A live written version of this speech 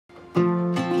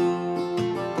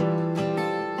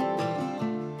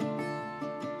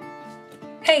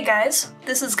Hey guys,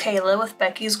 this is Kayla with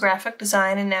Becky's Graphic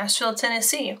Design in Nashville,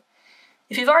 Tennessee.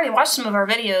 If you've already watched some of our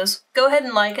videos, go ahead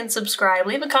and like and subscribe.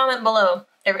 Leave a comment below.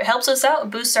 It helps us out,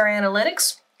 boosts our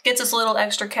analytics, gets us a little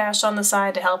extra cash on the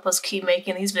side to help us keep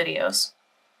making these videos.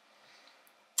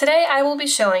 Today I will be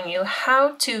showing you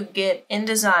how to get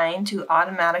InDesign to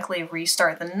automatically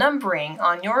restart the numbering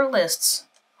on your lists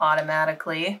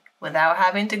automatically without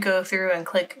having to go through and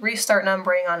click restart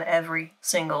numbering on every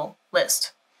single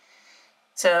list.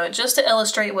 So just to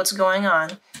illustrate what's going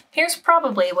on, here's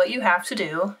probably what you have to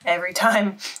do every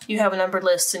time you have numbered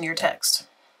lists in your text.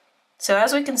 So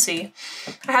as we can see,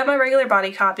 I have my regular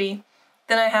body copy,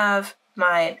 then I have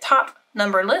my top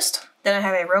numbered list, then I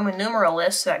have a Roman numeral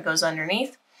list that goes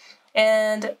underneath,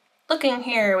 and looking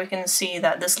here we can see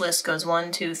that this list goes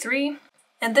 1, 2, 3,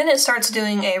 and then it starts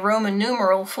doing a Roman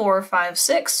numeral 4, 5,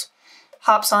 6,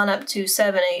 hops on up to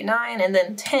 7, 8, 9, and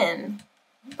then 10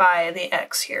 by the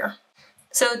X here.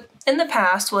 So in the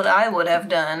past, what I would have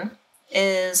done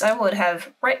is I would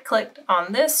have right-clicked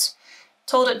on this,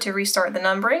 told it to restart the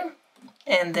numbering,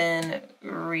 and then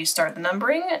restart the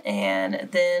numbering, and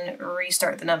then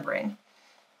restart the numbering.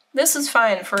 This is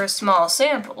fine for a small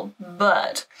sample,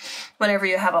 but whenever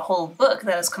you have a whole book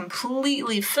that is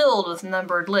completely filled with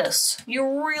numbered lists,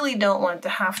 you really don't want to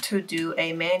have to do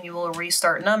a manual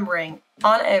restart numbering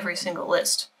on every single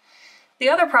list. The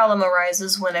other problem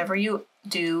arises whenever you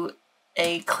do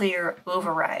a clear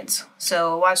overrides.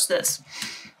 So watch this.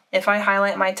 If I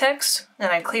highlight my text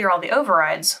and I clear all the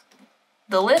overrides,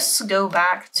 the lists go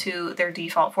back to their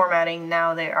default formatting.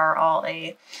 Now they are all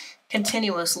a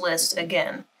continuous list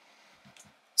again.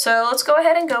 So let's go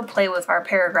ahead and go play with our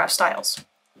paragraph styles.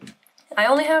 I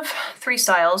only have 3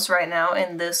 styles right now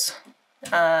in this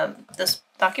this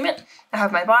document. I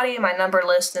have my body, my numbered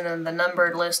list, and then the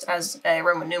numbered list as a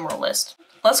Roman numeral list.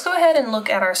 Let's go ahead and look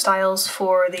at our styles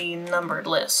for the numbered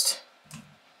list.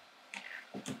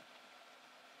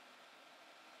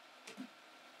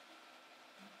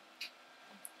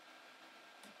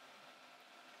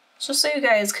 Just so you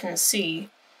guys can see.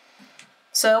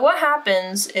 So what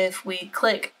happens if we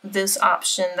click this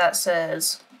option that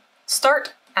says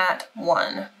start at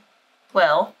 1?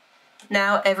 Well,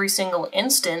 now every single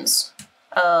instance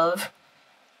of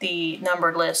the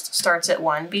numbered list starts at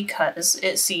 1 because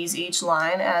it sees each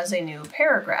line as a new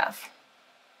paragraph.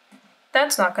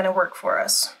 That's not going to work for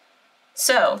us.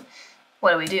 So,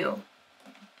 what do?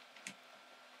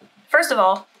 First of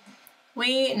all,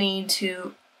 we need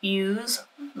to use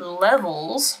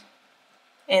levels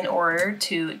in order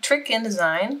to trick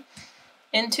InDesign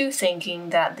into thinking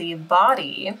that the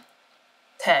body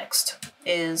text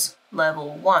is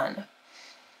level 1.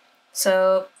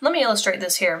 So, let me illustrate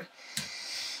this here.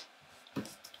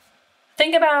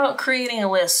 Think about creating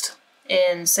a list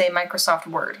in, say, Microsoft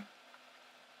Word.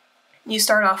 You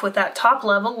start off with that top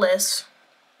level list,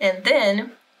 and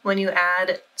then when you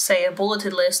add, say, a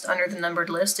bulleted list under the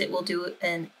numbered list, it will do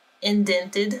an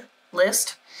indented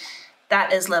list.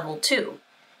 That is level 2.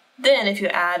 Then if you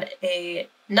add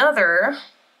another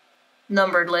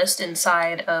numbered list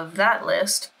inside of that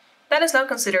list, that is now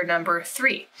considered number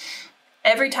 3.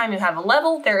 Every time you have a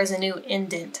level, there is a new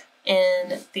indent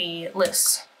in the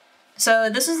list.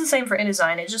 So this is the same for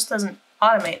InDesign, it just doesn't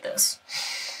automate this.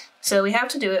 So we have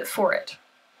to do it for it.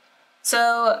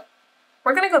 So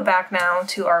we're going to go back now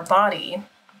to our body,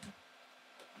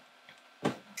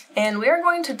 and we are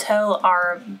going to tell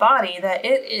our body that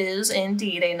it is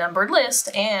indeed a numbered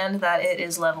list and that it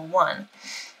is level 1.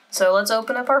 So let's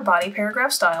open up our body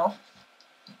paragraph style.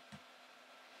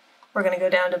 We're going to go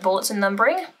down to bullets and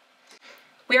numbering.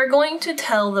 We are going to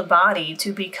tell the body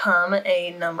to become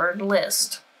a numbered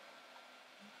list.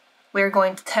 We are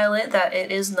going to tell it that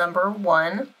it is number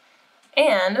 1,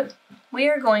 and we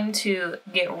are going to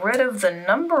get rid of the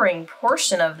numbering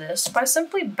portion of this by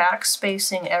simply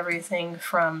backspacing everything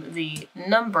from the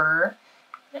number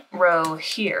row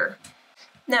here.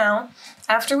 Now,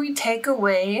 after we take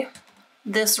away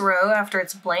this row after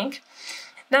it's blank,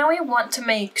 now we want to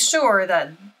make sure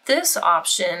that this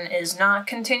option is not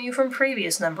continue from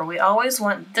previous number. We always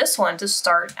want this one to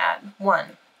start at 1.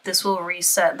 This will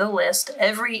reset the list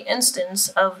every instance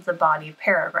of the body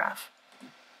paragraph.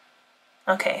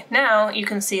 Okay, now you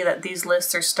can see that these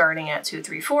lists are starting at 2,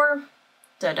 3, 4,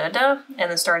 and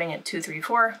then starting at 2, 3,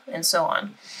 4, and so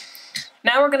on.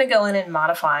 Now we're going to go in and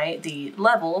modify the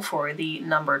level for the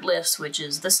numbered list, which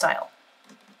is the style.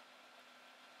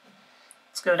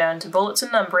 Let's go down to bullets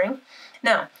and numbering.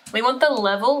 Now, we want the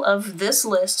level of this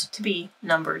list to be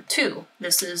numbered 2.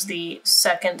 This is the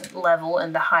second level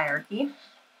in the hierarchy.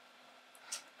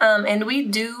 And we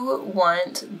do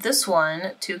want this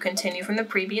one to continue from the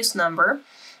previous number.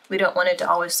 We don't want it to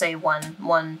always say 1,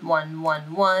 1, 1, 1,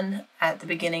 1 at the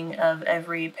beginning of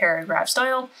every paragraph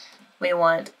style. We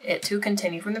want it to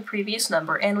continue from the previous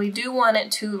number, and we do want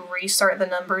it to restart the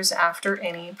numbers after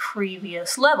any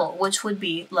previous level, which would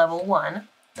be level 1,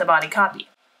 the body copy.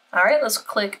 All right, let's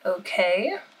click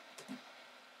OK.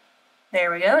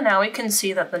 There we go. Now we can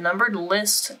see that the numbered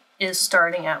list is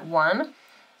starting at 1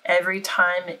 every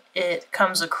time it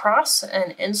comes across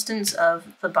an instance of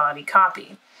the body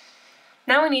copy.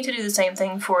 Now we need to do the same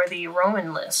thing for the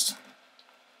Roman list.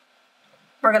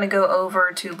 We're going to go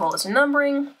over to bulletin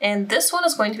numbering, and this one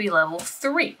is going to be level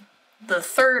 3, the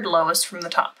third lowest from the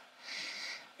top.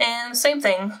 And same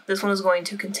thing, this one is going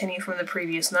to continue from the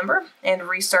previous number and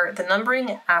restart the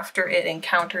numbering after it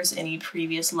encounters any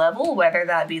previous level, whether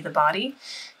that be the body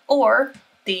or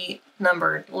the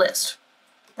numbered list.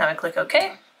 Now I click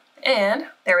OK, and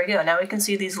there we go. Now we can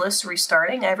see these lists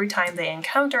restarting every time they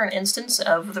encounter an instance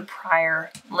of the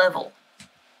prior level.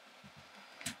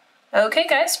 Okay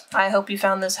guys, I hope you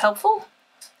found this helpful.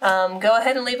 Go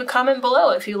ahead and leave a comment below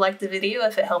if you liked the video,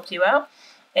 if it helped you out,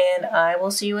 and I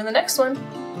will see you in the next one.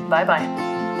 Bye bye.